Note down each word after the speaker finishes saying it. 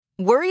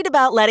Worried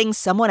about letting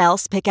someone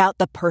else pick out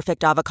the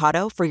perfect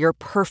avocado for your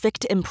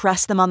perfect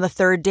impress them on the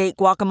third date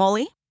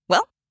guacamole?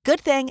 Well, good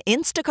thing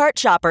Instacart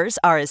shoppers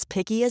are as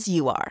picky as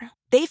you are.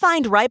 They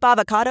find ripe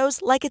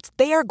avocados like it's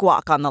their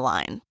guac on the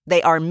line.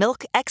 They are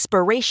milk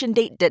expiration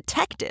date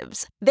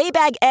detectives. They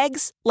bag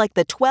eggs like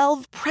the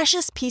 12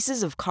 precious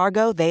pieces of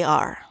cargo they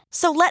are.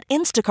 So let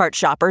Instacart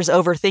shoppers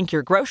overthink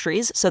your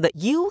groceries so that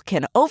you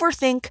can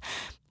overthink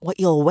what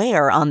you'll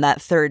wear on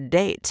that third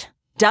date.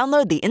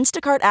 Download the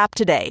Instacart app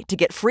today to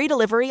get free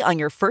delivery on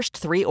your first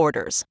 3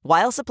 orders,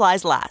 while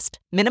supplies last.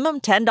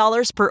 Minimum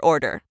 $10 per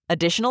order.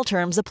 Additional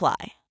terms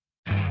apply.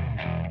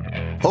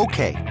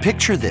 Okay,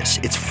 picture this.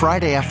 It's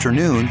Friday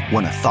afternoon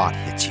when a thought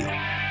hits you.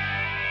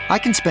 I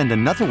can spend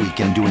another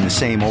weekend doing the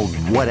same old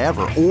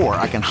whatever, or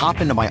I can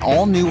hop into my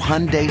all-new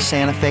Hyundai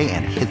Santa Fe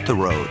and hit the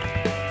road.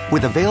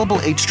 With available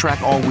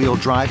H-Track all-wheel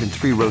drive and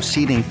 3-row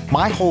seating,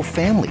 my whole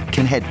family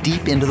can head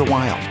deep into the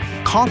wild.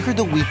 Conquer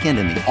the weekend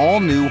in the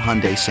all-new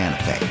Hyundai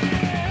Santa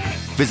Fe.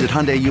 Visit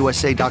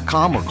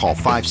HyundaiUSA.com or call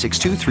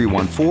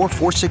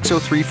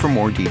 562-314-4603 for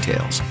more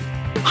details.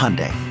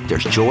 Hyundai,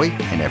 there's joy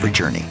in every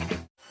journey.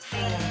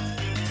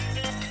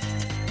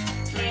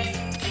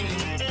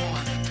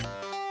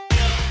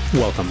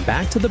 Welcome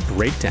back to The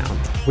Breakdown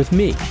with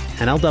me,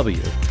 NLW.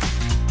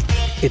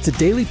 It's a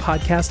daily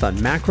podcast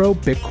on macro,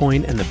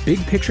 Bitcoin, and the big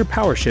picture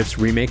power shifts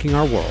remaking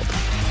our world.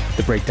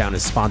 The Breakdown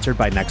is sponsored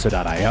by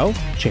Nexo.io,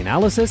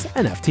 Chainalysis,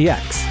 and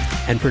FTX,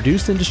 and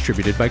produced and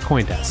distributed by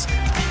CoinDesk.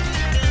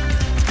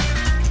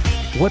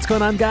 What's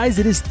going on, guys?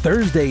 It is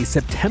Thursday,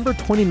 September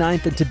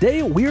 29th, and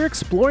today we're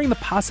exploring the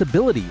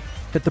possibility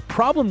that the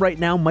problem right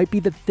now might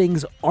be that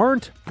things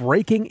aren't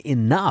breaking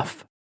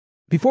enough.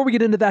 Before we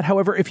get into that,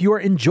 however, if you are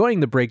enjoying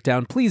The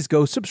Breakdown, please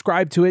go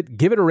subscribe to it,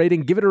 give it a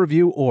rating, give it a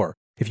review, or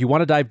if you want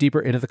to dive deeper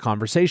into the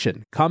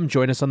conversation, come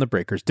join us on the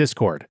Breakers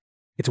Discord.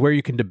 It's where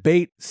you can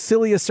debate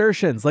silly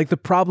assertions like the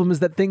problem is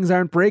that things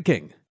aren't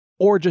breaking,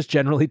 or just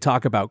generally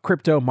talk about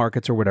crypto,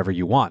 markets, or whatever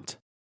you want.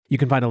 You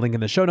can find a link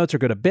in the show notes or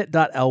go to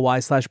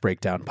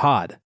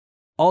bit.ly/breakdownpod.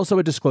 Also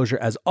a disclosure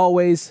as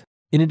always,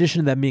 in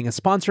addition to them being a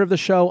sponsor of the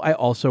show, I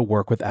also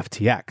work with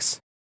FTX.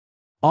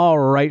 All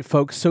right,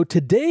 folks, so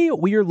today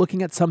we are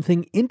looking at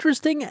something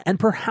interesting and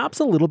perhaps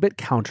a little bit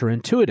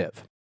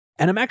counterintuitive.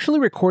 And I'm actually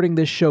recording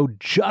this show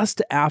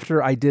just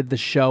after I did the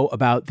show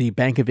about the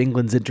Bank of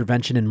England's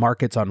intervention in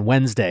markets on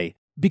Wednesday,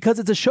 because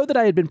it's a show that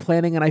I had been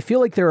planning and I feel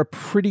like they're a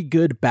pretty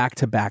good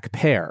back-to-back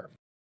pair.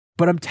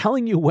 But I'm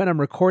telling you when I'm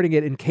recording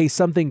it in case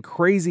something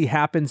crazy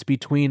happens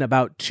between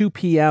about 2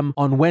 p.m.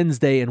 on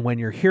Wednesday and when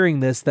you're hearing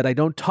this that I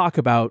don't talk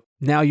about.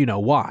 Now you know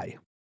why.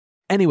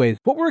 Anyway,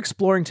 what we're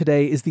exploring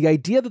today is the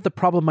idea that the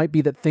problem might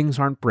be that things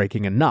aren't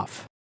breaking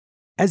enough.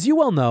 As you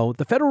well know,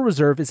 the Federal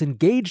Reserve is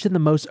engaged in the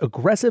most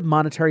aggressive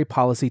monetary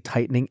policy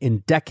tightening in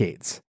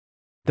decades.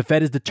 The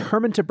Fed is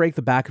determined to break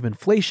the back of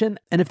inflation,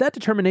 and if that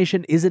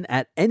determination isn't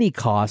at any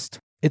cost,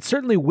 it's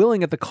certainly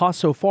willing at the cost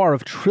so far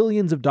of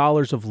trillions of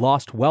dollars of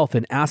lost wealth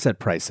in asset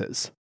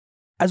prices.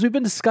 As we've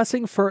been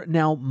discussing for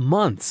now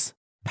months,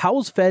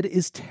 Powell's Fed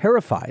is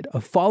terrified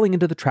of falling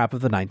into the trap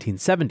of the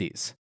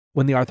 1970s,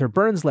 when the Arthur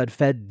Burns-led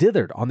Fed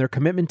dithered on their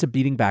commitment to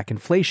beating back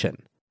inflation.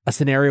 A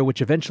scenario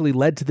which eventually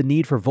led to the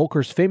need for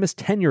Volcker's famous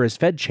tenure as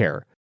Fed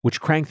chair, which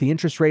cranked the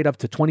interest rate up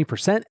to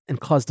 20% and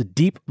caused a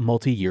deep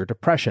multi-year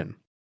depression.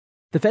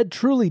 The Fed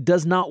truly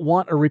does not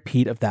want a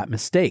repeat of that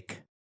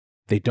mistake.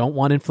 They don't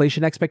want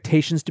inflation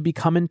expectations to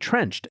become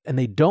entrenched, and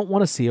they don't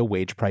want to see a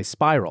wage price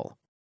spiral.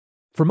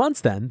 For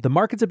months then, the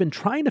markets have been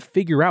trying to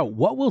figure out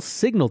what will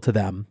signal to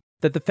them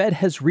that the Fed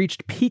has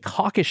reached peak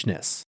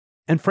hawkishness,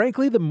 and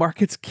frankly, the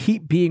markets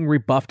keep being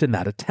rebuffed in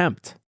that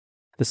attempt.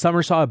 The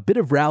summer saw a bit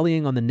of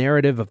rallying on the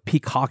narrative of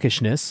peak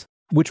hawkishness,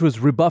 which was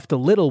rebuffed a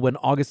little when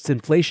August's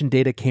inflation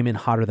data came in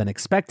hotter than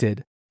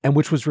expected, and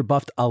which was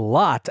rebuffed a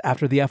lot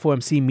after the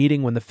FOMC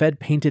meeting when the Fed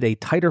painted a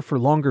tighter for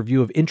longer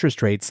view of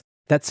interest rates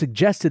that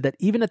suggested that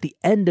even at the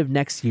end of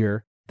next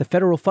year, the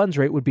federal funds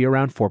rate would be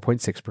around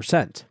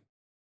 4.6%.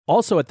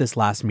 Also at this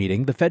last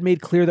meeting, the Fed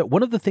made clear that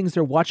one of the things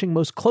they're watching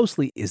most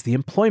closely is the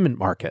employment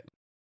market.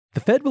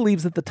 The Fed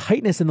believes that the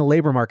tightness in the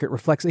labor market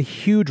reflects a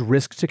huge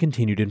risk to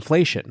continued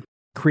inflation,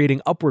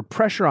 creating upward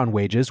pressure on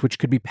wages which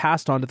could be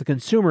passed on to the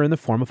consumer in the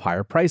form of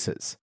higher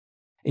prices.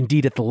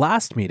 Indeed, at the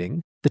last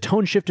meeting, the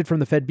tone shifted from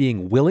the Fed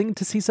being willing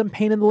to see some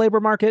pain in the labor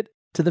market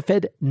to the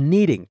Fed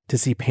needing to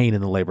see pain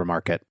in the labor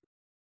market.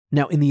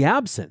 Now, in the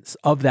absence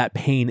of that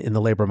pain in the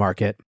labor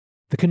market,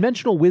 the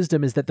conventional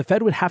wisdom is that the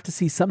Fed would have to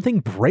see something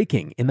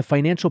breaking in the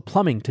financial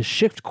plumbing to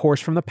shift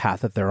course from the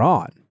path that they're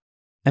on.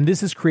 And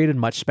this has created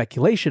much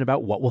speculation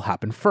about what will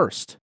happen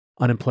first,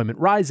 unemployment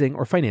rising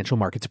or financial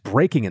markets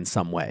breaking in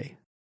some way.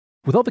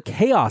 With all the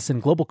chaos in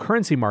global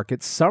currency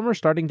markets, some are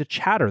starting to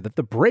chatter that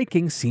the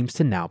breaking seems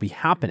to now be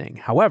happening.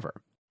 However,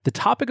 the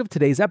topic of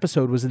today's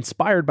episode was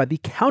inspired by the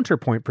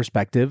counterpoint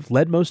perspective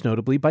led most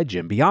notably by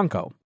Jim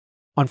Bianco.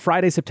 On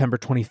Friday, September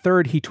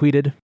 23rd, he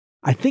tweeted,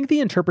 "I think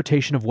the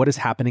interpretation of what is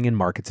happening in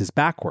markets is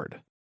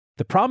backward.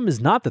 The problem is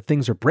not that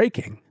things are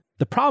breaking.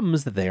 The problem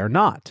is that they are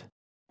not.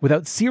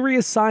 Without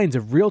serious signs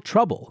of real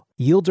trouble,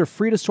 yields are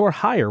free to soar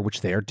higher,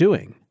 which they are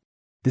doing.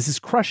 This is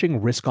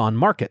crushing risk-on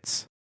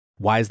markets.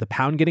 Why is the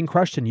pound getting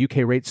crushed and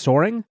UK rates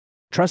soaring?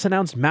 Truss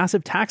announced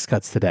massive tax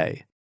cuts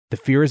today. The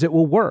fear is it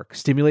will work,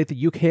 stimulate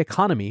the UK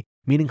economy,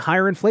 meaning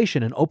higher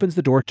inflation, and opens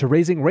the door to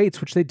raising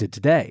rates, which they did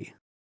today.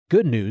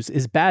 Good news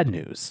is bad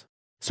news.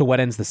 So what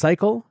ends the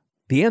cycle?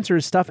 The answer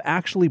is stuff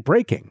actually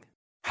breaking.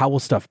 How will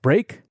stuff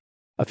break?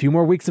 A few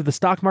more weeks of the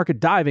stock market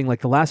diving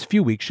like the last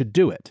few weeks should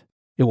do it.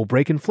 It will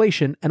break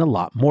inflation and a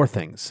lot more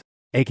things,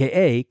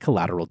 aka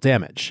collateral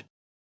damage.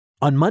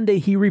 On Monday,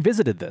 he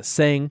revisited this,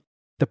 saying,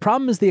 "The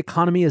problem is the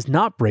economy is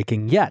not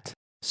breaking yet,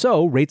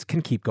 so rates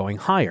can keep going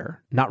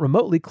higher, not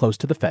remotely close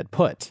to the Fed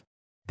put.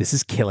 This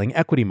is killing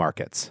equity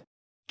markets."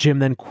 Jim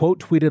then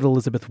quote tweeted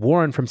Elizabeth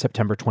Warren from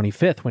September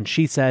 25th when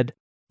she said,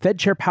 "Fed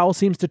Chair Powell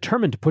seems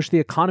determined to push the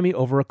economy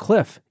over a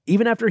cliff,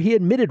 even after he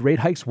admitted rate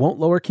hikes won't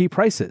lower key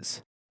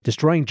prices.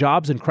 Destroying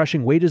jobs and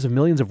crushing wages of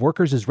millions of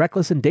workers is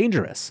reckless and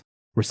dangerous.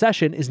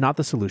 Recession is not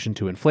the solution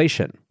to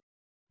inflation."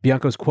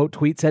 Bianco's quote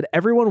tweet said,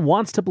 "Everyone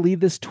wants to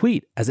believe this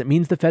tweet, as it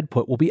means the Fed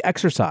put will be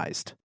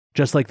exercised.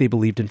 Just like they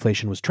believed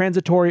inflation was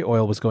transitory,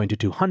 oil was going to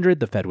 200,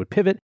 the Fed would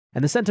pivot,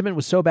 and the sentiment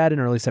was so bad in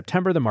early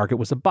September the market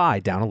was a buy,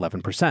 down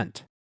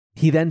 11%.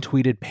 He then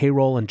tweeted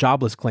payroll and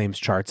jobless claims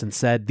charts and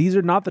said, "These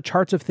are not the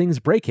charts of things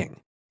breaking.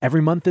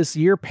 Every month this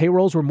year,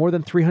 payrolls were more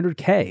than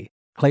 300K.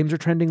 Claims are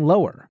trending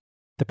lower.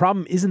 The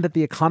problem isn't that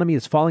the economy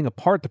is falling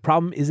apart, the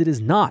problem is it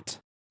is not.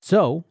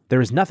 So,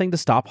 there is nothing to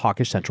stop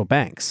hawkish central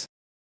banks."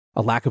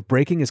 A lack of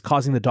breaking is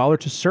causing the dollar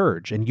to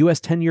surge, and US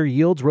 10-year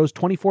yields rose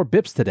 24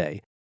 bips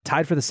today,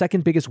 tied for the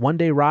second biggest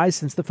one-day rise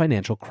since the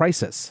financial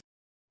crisis.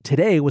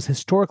 Today was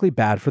historically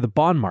bad for the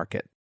bond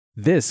market.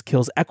 This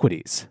kills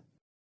equities.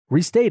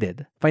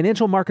 Restated,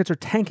 financial markets are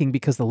tanking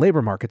because the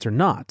labor markets are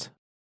not.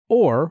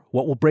 Or,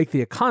 what will break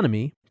the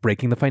economy,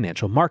 breaking the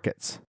financial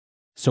markets.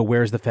 So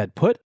where's the Fed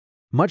put?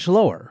 Much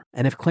lower,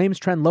 and if claims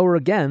trend lower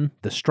again,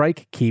 the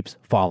strike keeps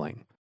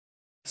falling.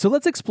 So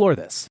let's explore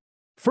this.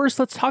 First,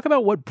 let's talk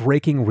about what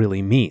breaking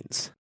really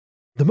means.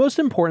 The most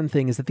important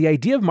thing is that the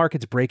idea of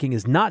markets breaking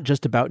is not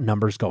just about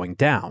numbers going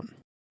down.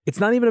 It's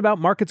not even about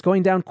markets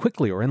going down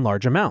quickly or in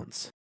large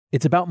amounts.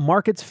 It's about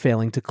markets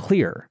failing to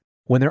clear,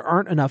 when there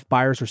aren't enough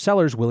buyers or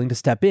sellers willing to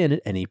step in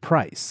at any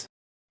price.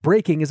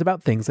 Breaking is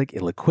about things like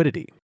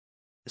illiquidity.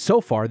 So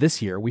far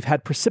this year, we've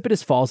had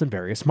precipitous falls in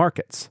various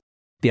markets.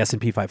 The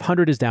S&P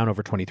 500 is down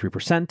over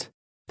 23%,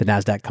 the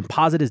Nasdaq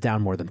Composite is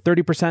down more than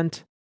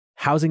 30%,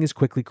 housing is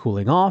quickly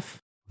cooling off,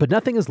 but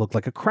nothing has looked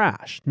like a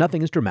crash,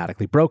 nothing is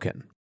dramatically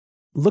broken.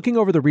 Looking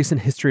over the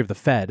recent history of the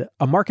Fed,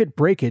 a market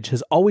breakage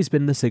has always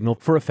been the signal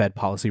for a Fed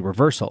policy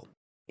reversal.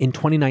 In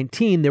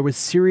 2019, there was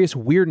serious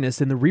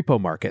weirdness in the repo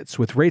markets,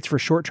 with rates for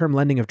short-term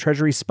lending of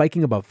treasuries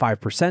spiking above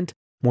 5%,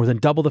 more than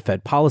double the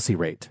Fed policy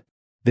rate.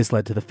 This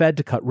led to the Fed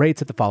to cut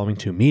rates at the following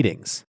two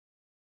meetings.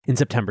 In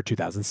September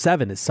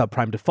 2007, as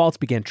subprime defaults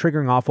began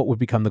triggering off what would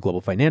become the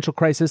global financial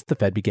crisis, the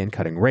Fed began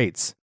cutting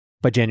rates.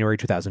 By January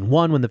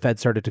 2001, when the Fed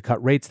started to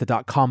cut rates, the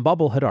dot-com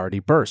bubble had already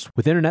burst,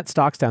 with internet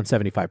stocks down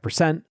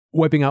 75%,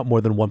 wiping out more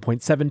than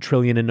 $1.7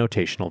 trillion in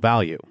notational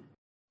value.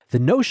 The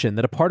notion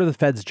that a part of the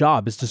Fed's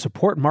job is to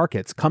support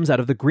markets comes out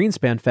of the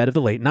Greenspan Fed of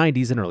the late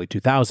 90s and early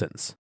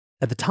 2000s.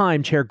 At the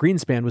time, Chair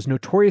Greenspan was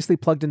notoriously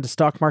plugged into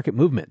stock market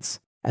movements,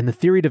 and the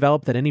theory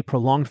developed that any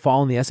prolonged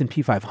fall in the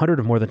S&P 500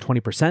 of more than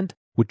 20%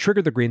 would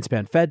trigger the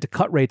Greenspan Fed to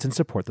cut rates and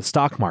support the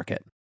stock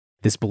market.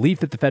 This belief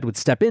that the Fed would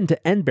step in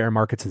to end bear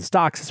markets and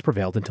stocks has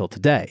prevailed until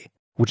today,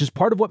 which is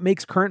part of what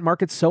makes current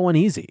markets so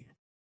uneasy.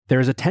 There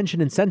is a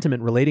tension in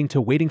sentiment relating to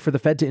waiting for the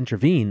Fed to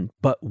intervene,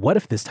 but what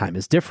if this time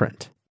is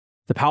different?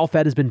 The Powell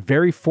Fed has been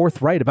very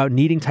forthright about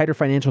needing tighter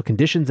financial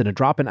conditions and a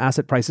drop in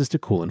asset prices to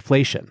cool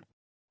inflation.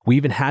 We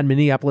even had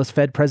Minneapolis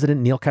Fed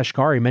President Neil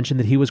Kashkari mention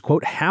that he was,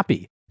 quote,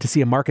 happy to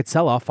see a market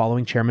sell-off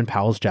following Chairman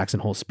Powell's Jackson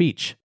Hole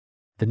speech.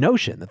 The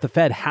notion that the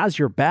Fed has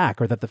your back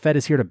or that the Fed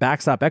is here to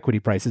backstop equity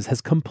prices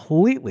has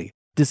completely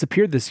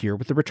disappeared this year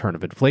with the return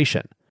of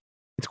inflation.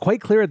 It's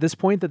quite clear at this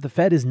point that the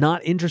Fed is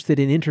not interested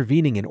in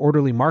intervening in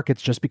orderly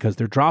markets just because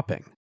they're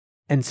dropping.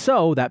 And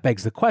so that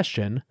begs the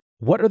question,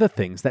 what are the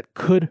things that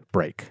could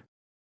break?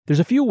 There's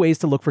a few ways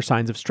to look for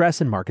signs of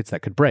stress in markets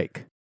that could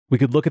break. We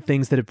could look at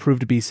things that have proved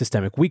to be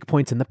systemic weak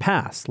points in the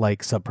past,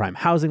 like subprime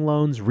housing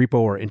loans, repo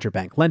or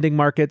interbank lending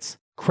markets,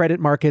 credit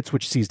markets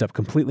which seized up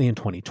completely in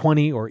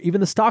 2020, or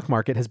even the stock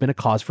market has been a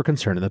cause for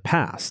concern in the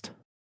past.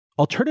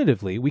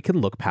 Alternatively, we can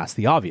look past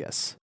the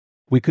obvious.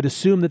 We could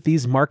assume that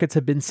these markets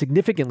have been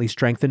significantly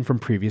strengthened from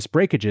previous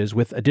breakages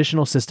with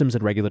additional systems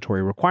and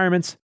regulatory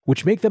requirements,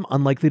 which make them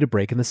unlikely to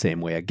break in the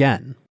same way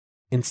again.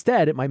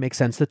 Instead, it might make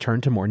sense to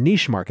turn to more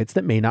niche markets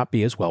that may not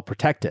be as well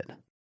protected.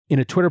 In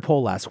a Twitter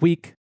poll last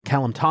week,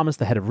 Callum Thomas,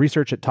 the head of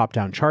research at Top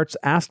Down Charts,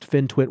 asked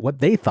FinTwit what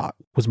they thought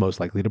was most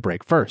likely to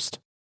break first.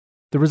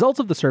 The results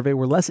of the survey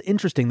were less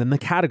interesting than the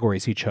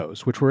categories he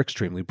chose, which were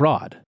extremely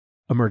broad.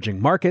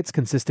 Emerging markets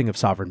consisting of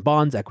sovereign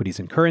bonds, equities,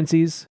 and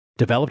currencies,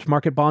 developed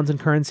market bonds and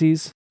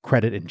currencies,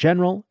 credit in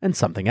general, and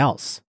something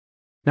else.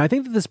 Now, I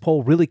think that this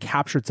poll really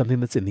captured something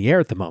that's in the air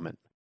at the moment.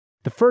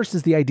 The first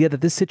is the idea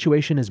that this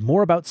situation is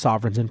more about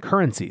sovereigns and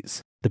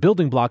currencies, the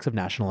building blocks of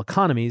national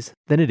economies,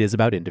 than it is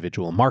about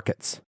individual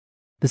markets.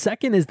 The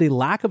second is the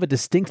lack of a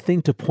distinct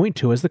thing to point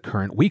to as the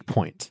current weak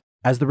point,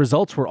 as the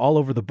results were all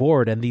over the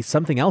board and the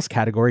something else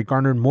category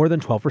garnered more than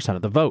 12%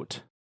 of the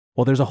vote.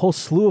 While there's a whole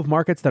slew of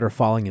markets that are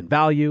falling in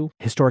value,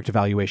 historic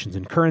devaluations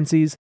in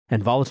currencies,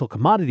 and volatile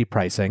commodity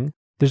pricing,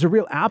 there's a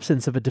real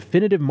absence of a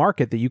definitive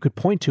market that you could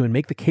point to and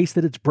make the case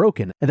that it's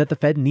broken and that the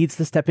Fed needs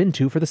to step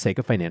into for the sake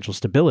of financial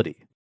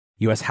stability.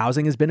 U.S.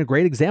 housing has been a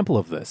great example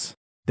of this.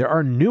 There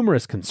are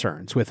numerous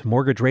concerns, with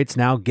mortgage rates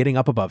now getting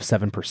up above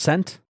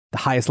 7%, the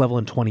highest level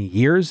in 20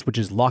 years, which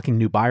is locking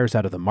new buyers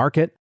out of the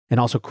market, and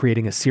also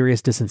creating a serious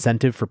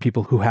disincentive for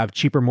people who have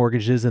cheaper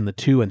mortgages in the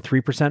 2 and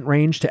 3%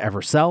 range to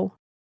ever sell.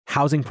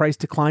 Housing price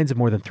declines of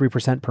more than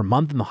 3% per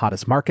month in the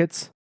hottest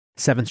markets,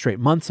 7 straight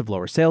months of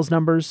lower sales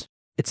numbers,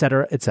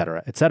 etc.,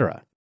 etc.,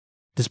 etc.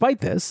 Despite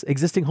this,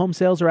 existing home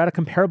sales are at a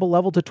comparable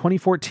level to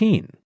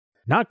 2014.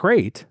 Not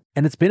great,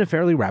 and it's been a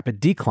fairly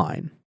rapid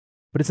decline.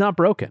 But it's not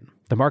broken.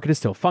 The market is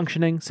still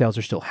functioning, sales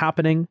are still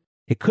happening.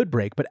 It could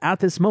break, but at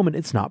this moment,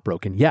 it's not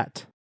broken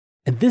yet.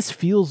 And this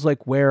feels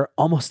like where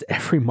almost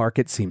every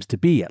market seems to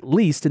be, at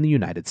least in the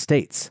United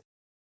States.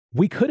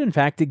 We could in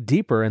fact dig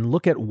deeper and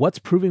look at what's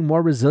proving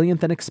more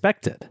resilient than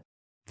expected.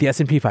 The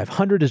S&P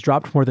 500 has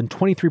dropped more than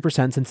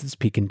 23% since its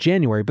peak in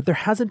January, but there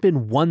hasn't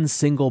been one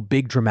single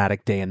big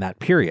dramatic day in that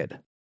period.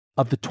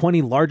 Of the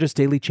 20 largest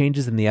daily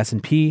changes in the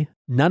S&P,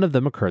 none of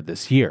them occurred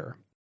this year.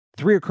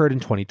 3 occurred in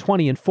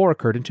 2020 and 4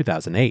 occurred in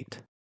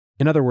 2008.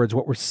 In other words,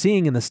 what we're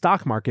seeing in the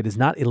stock market is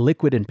not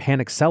illiquid and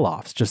panic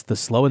sell-offs, just the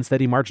slow and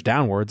steady march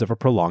downwards of a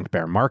prolonged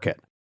bear market.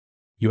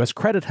 U.S.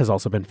 credit has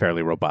also been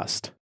fairly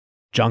robust.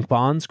 Junk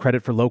bonds,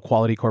 credit for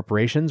low-quality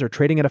corporations, are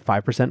trading at a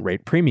 5%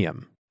 rate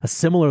premium, a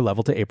similar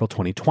level to April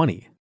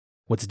 2020.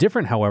 What's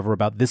different, however,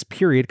 about this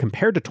period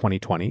compared to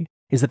 2020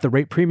 is that the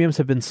rate premiums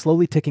have been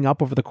slowly ticking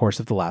up over the course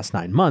of the last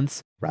 9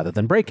 months, rather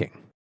than breaking.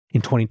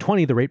 In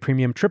 2020, the rate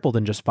premium tripled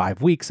in just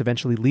 5 weeks,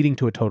 eventually leading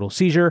to a total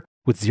seizure,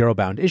 with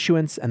zero-bound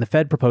issuance and the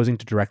Fed proposing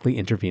to directly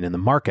intervene in the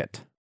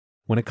market.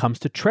 When it comes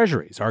to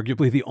treasuries,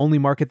 arguably the only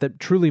market that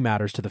truly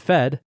matters to the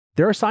Fed,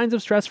 there are signs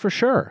of stress for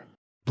sure.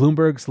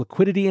 Bloomberg's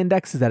liquidity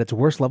index is at its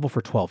worst level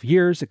for 12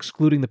 years,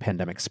 excluding the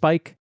pandemic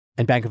spike,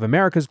 and Bank of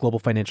America's global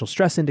financial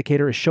stress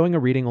indicator is showing a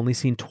reading only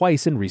seen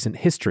twice in recent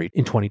history,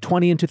 in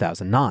 2020 and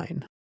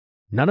 2009.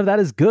 None of that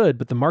is good,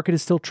 but the market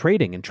is still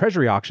trading and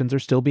treasury auctions are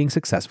still being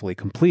successfully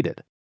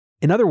completed.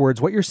 In other words,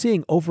 what you're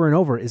seeing over and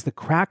over is the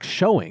cracks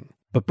showing,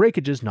 but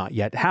breakages not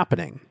yet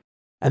happening.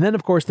 And then,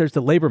 of course, there's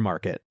the labor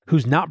market,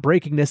 whose not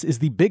breakingness is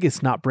the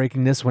biggest not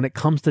breakingness when it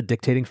comes to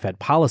dictating Fed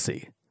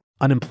policy.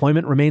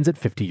 Unemployment remains at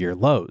 50-year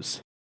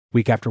lows.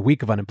 Week after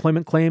week of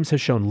unemployment claims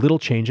has shown little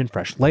change in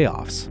fresh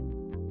layoffs.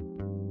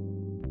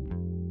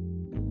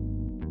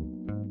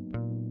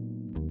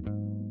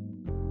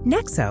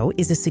 Nexo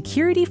is a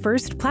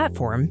security-first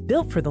platform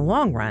built for the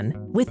long run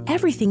with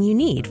everything you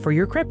need for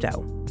your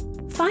crypto.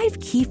 5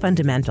 key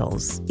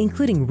fundamentals,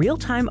 including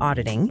real-time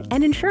auditing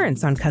and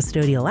insurance on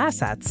custodial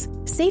assets,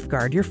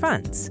 safeguard your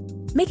funds,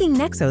 making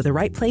Nexo the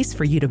right place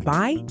for you to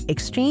buy,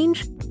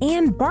 exchange,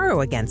 and borrow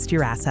against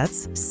your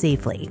assets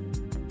safely.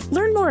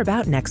 Learn more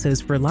about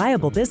Nexo's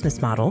reliable business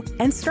model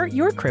and start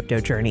your crypto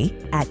journey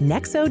at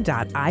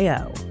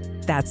nexo.io.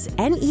 That's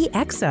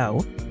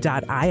nexo.io.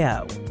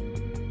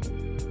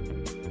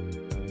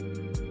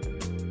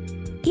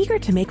 Eager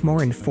to make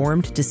more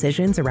informed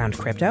decisions around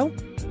crypto?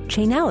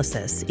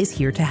 Chainalysis is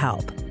here to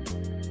help.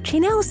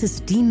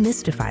 Chainalysis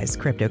demystifies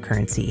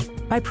cryptocurrency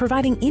by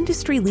providing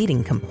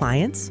industry-leading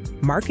compliance,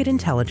 market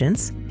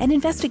intelligence, and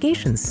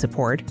investigations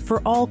support for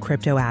all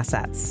crypto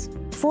assets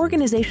for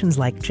organizations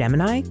like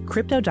Gemini,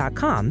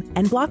 Crypto.com,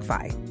 and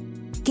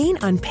BlockFi. Gain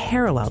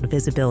unparalleled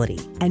visibility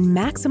and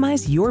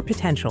maximize your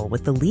potential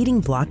with the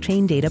leading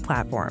blockchain data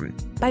platform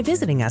by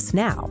visiting us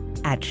now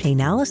at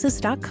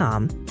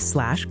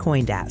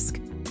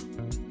chainalysis.com/Coindesk.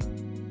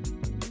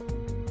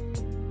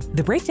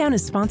 The breakdown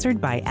is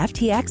sponsored by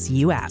FTX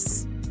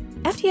US.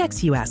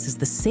 FTX US is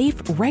the safe,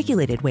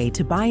 regulated way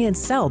to buy and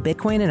sell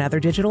Bitcoin and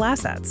other digital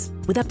assets,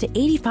 with up to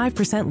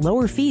 85%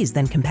 lower fees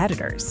than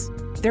competitors.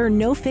 There are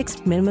no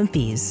fixed minimum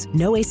fees,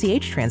 no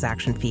ACH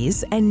transaction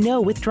fees, and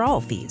no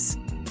withdrawal fees.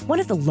 One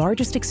of the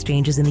largest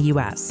exchanges in the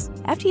US,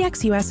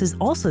 FTX US is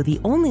also the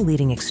only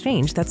leading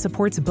exchange that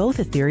supports both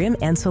Ethereum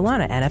and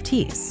Solana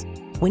NFTs.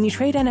 When you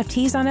trade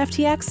NFTs on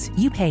FTX,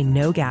 you pay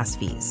no gas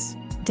fees.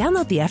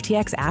 Download the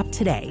FTX app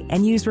today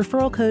and use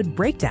referral code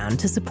BREAKDOWN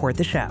to support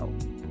the show.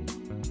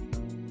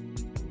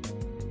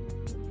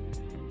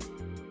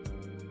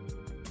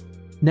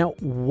 Now,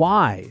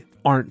 why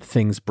aren't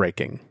things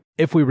breaking,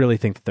 if we really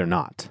think that they're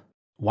not?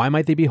 Why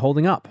might they be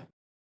holding up?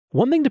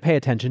 One thing to pay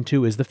attention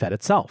to is the Fed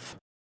itself.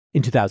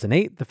 In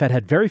 2008, the Fed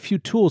had very few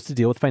tools to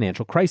deal with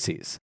financial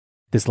crises.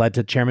 This led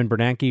to Chairman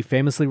Bernanke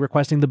famously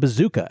requesting the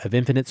bazooka of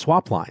infinite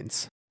swap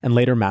lines, and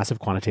later massive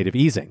quantitative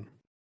easing.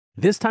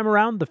 This time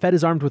around, the Fed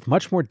is armed with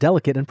much more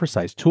delicate and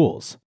precise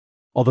tools.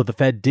 Although the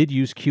Fed did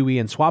use QE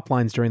and swap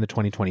lines during the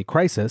 2020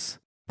 crisis,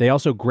 they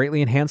also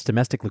greatly enhanced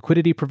domestic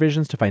liquidity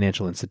provisions to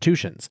financial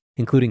institutions,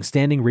 including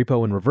standing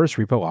repo and reverse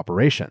repo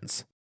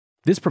operations.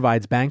 This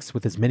provides banks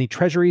with as many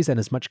treasuries and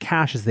as much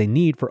cash as they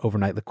need for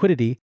overnight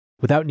liquidity,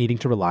 without needing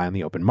to rely on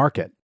the open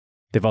market.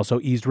 They've also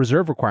eased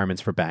reserve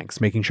requirements for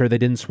banks, making sure they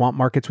didn't swamp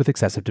markets with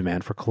excessive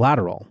demand for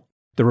collateral.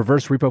 The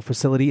reverse repo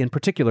facility in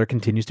particular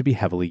continues to be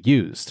heavily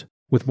used,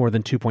 with more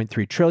than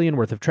 $2.3 trillion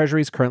worth of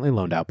treasuries currently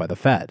loaned out by the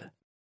Fed.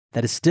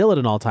 That is still at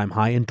an all-time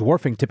high and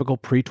dwarfing typical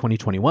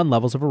pre-2021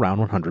 levels of around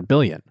 $100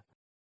 billion.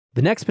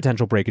 The next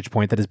potential breakage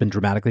point that has been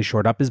dramatically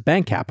shored up is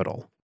bank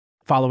capital.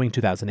 Following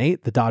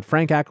 2008, the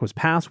Dodd-Frank Act was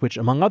passed, which,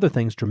 among other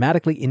things,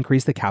 dramatically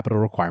increased the capital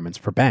requirements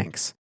for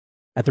banks.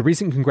 At the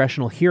recent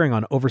congressional hearing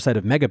on oversight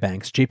of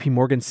megabanks, JP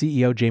Morgan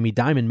CEO Jamie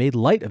Dimon made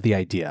light of the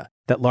idea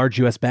that large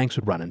U.S. banks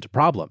would run into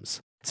problems,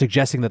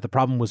 suggesting that the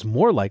problem was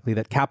more likely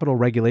that capital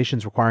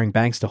regulations requiring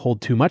banks to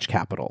hold too much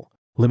capital,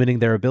 limiting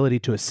their ability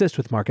to assist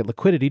with market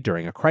liquidity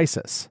during a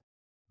crisis.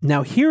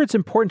 Now, here it's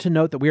important to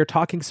note that we are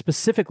talking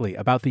specifically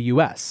about the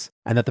US,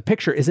 and that the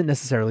picture isn't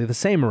necessarily the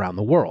same around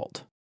the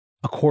world.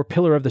 A core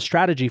pillar of the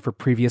strategy for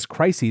previous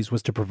crises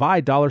was to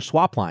provide dollar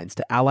swap lines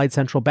to allied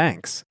central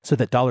banks so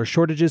that dollar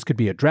shortages could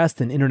be addressed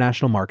and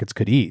international markets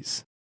could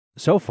ease.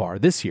 So far,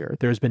 this year,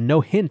 there has been no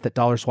hint that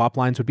dollar swap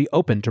lines would be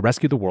open to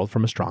rescue the world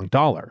from a strong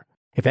dollar.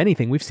 If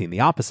anything, we've seen the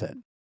opposite.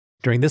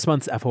 During this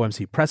month's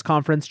FOMC press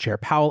conference, Chair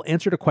Powell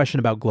answered a question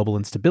about global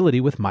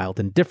instability with mild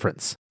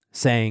indifference,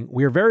 saying,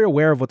 "We are very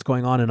aware of what's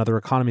going on in other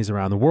economies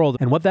around the world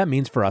and what that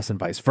means for us and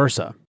vice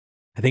versa."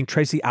 I think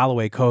Tracy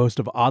Alloway, co-host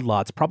of Odd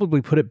Lots,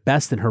 probably put it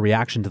best in her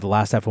reaction to the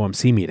last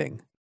FOMC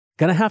meeting.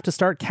 Gonna have to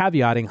start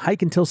caveating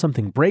hike until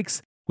something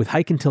breaks with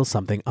hike until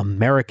something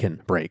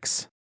American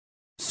breaks.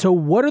 So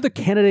what are the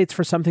candidates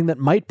for something that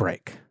might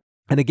break?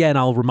 And again,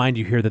 I'll remind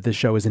you here that this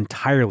show is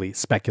entirely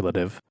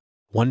speculative.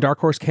 One dark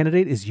horse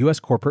candidate is U.S.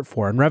 corporate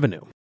foreign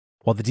revenue.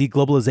 While the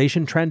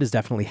deglobalization trend is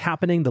definitely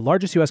happening, the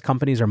largest U.S.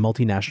 companies are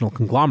multinational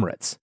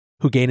conglomerates,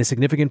 who gain a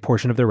significant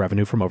portion of their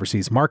revenue from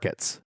overseas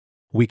markets.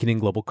 Weakening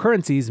global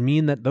currencies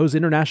mean that those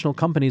international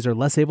companies are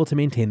less able to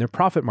maintain their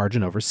profit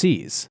margin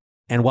overseas.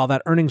 And while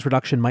that earnings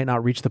reduction might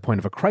not reach the point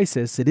of a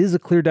crisis, it is a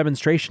clear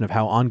demonstration of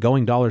how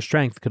ongoing dollar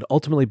strength could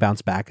ultimately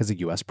bounce back as a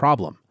U.S.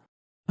 problem.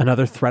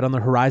 Another threat on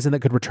the horizon that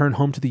could return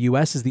home to the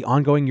U.S. is the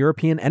ongoing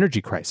European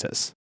energy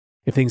crisis.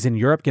 If things in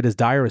Europe get as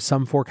dire as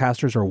some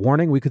forecasters are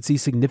warning, we could see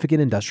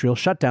significant industrial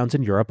shutdowns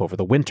in Europe over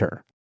the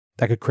winter.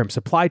 That could crimp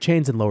supply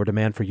chains and lower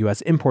demand for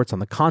U.S. imports on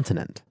the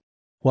continent.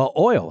 While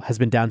oil has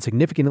been down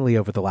significantly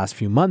over the last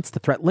few months, the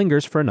threat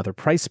lingers for another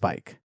price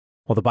spike.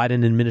 While the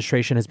Biden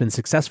administration has been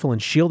successful in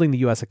shielding the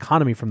U.S.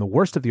 economy from the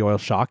worst of the oil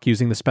shock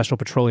using the Special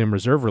Petroleum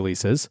Reserve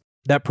releases,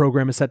 that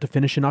program is set to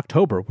finish in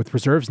October, with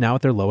reserves now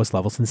at their lowest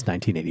level since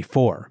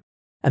 1984.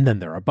 And then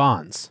there are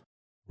bonds.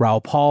 Raoul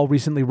Pal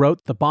recently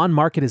wrote, "The bond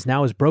market is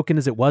now as broken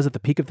as it was at the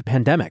peak of the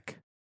pandemic.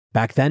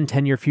 Back then,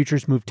 10-year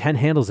futures moved 10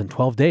 handles in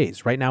 12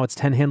 days. Right now, it's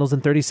 10 handles in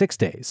 36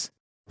 days.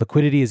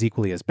 Liquidity is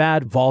equally as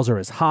bad, vols are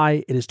as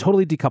high, it is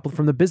totally decoupled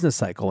from the business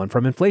cycle and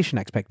from inflation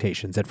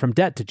expectations and from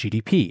debt to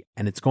GDP,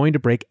 and it's going to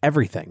break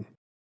everything.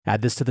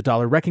 Add this to the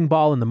dollar wrecking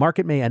ball and the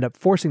market may end up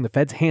forcing the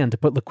Fed's hand to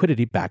put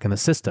liquidity back in the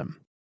system.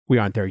 We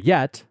aren't there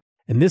yet.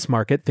 In this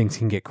market, things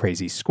can get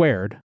crazy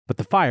squared, but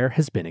the fire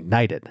has been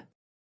ignited."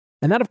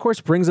 And that, of course,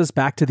 brings us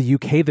back to the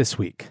UK this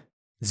week.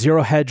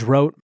 Zero Hedge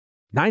wrote,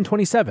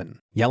 927,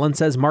 Yellen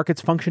says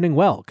markets functioning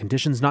well,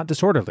 conditions not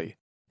disorderly.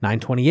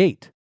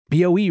 928,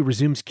 BOE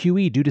resumes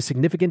QE due to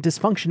significant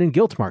dysfunction in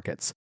gilt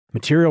markets,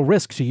 material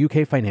risk to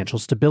UK financial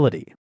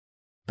stability.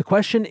 The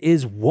question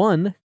is,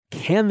 1,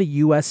 can the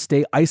US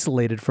stay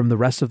isolated from the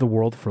rest of the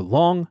world for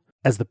long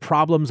as the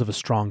problems of a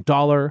strong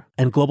dollar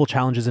and global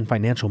challenges in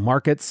financial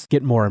markets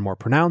get more and more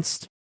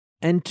pronounced?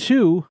 And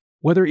 2,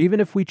 whether even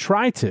if we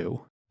try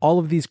to, all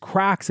of these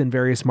cracks in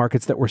various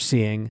markets that we're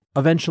seeing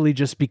eventually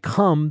just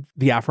become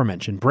the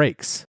aforementioned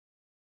breaks.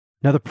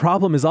 Now, the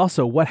problem is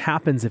also what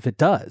happens if it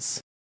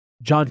does.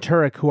 John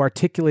Turek, who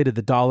articulated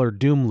the dollar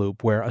doom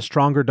loop, where a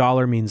stronger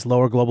dollar means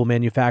lower global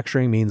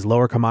manufacturing, means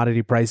lower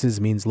commodity prices,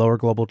 means lower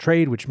global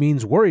trade, which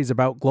means worries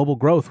about global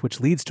growth,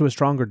 which leads to a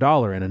stronger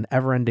dollar in an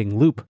ever-ending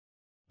loop.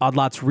 Odd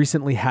Lots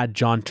recently had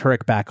John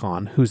Turek back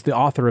on, who's the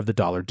author of the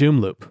dollar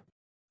doom loop.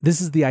 This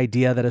is the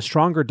idea that a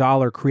stronger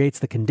dollar creates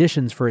the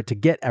conditions for it to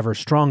get ever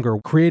stronger,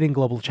 creating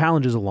global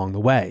challenges along the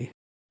way.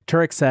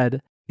 Turek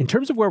said, "In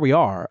terms of where we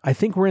are, I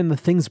think we're in the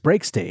things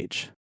break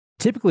stage.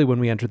 Typically when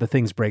we enter the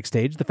things break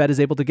stage, the Fed is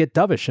able to get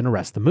dovish and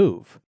arrest the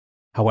move.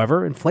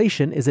 However,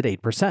 inflation is at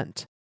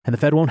 8%, and the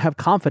Fed won't have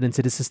confidence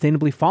it is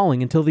sustainably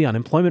falling until the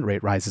unemployment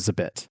rate rises a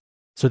bit.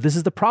 So this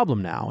is the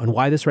problem now, and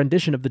why this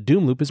rendition of the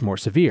doom loop is more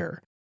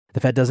severe. The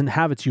Fed doesn't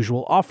have its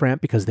usual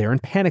off-ramp because they're in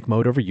panic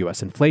mode over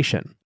US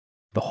inflation.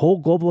 The whole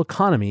global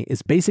economy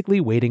is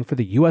basically waiting for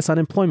the US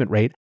unemployment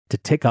rate to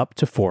tick up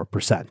to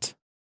 4%.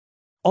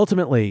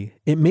 Ultimately,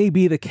 it may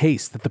be the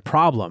case that the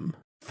problem,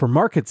 for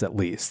markets at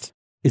least,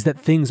 is that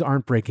things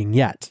aren't breaking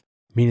yet,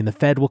 meaning the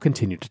Fed will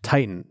continue to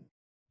tighten.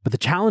 But the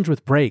challenge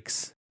with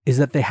breaks is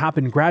that they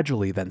happen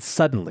gradually, then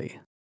suddenly.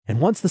 And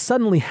once the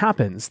suddenly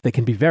happens, they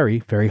can be very,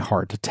 very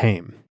hard to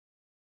tame.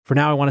 For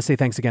now, I want to say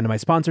thanks again to my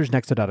sponsors,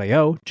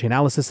 Nexo.io,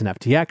 Chainalysis, and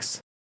FTX,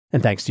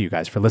 and thanks to you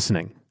guys for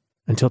listening.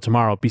 Until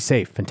tomorrow, be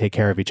safe and take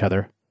care of each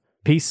other.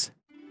 Peace.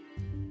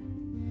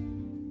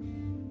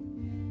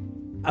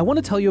 I want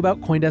to tell you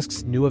about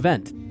CoinDesk's new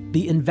event,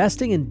 the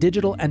Investing in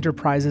Digital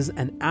Enterprises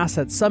and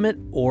Assets Summit,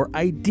 or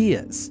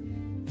IDEAS.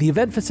 The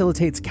event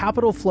facilitates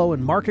capital flow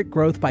and market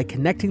growth by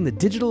connecting the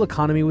digital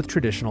economy with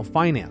traditional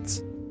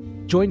finance.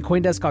 Join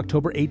CoinDesk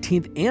October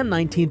 18th and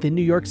 19th in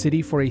New York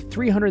City for a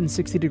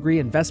 360-degree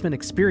investment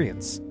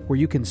experience where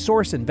you can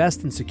source,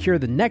 invest, and secure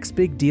the next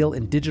big deal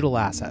in digital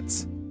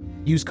assets.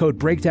 Use code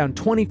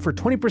BREAKDOWN20 for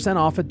 20%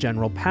 off a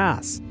general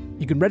pass.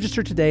 You can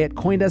register today at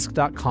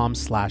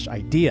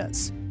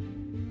CoinDesk.com/ideas.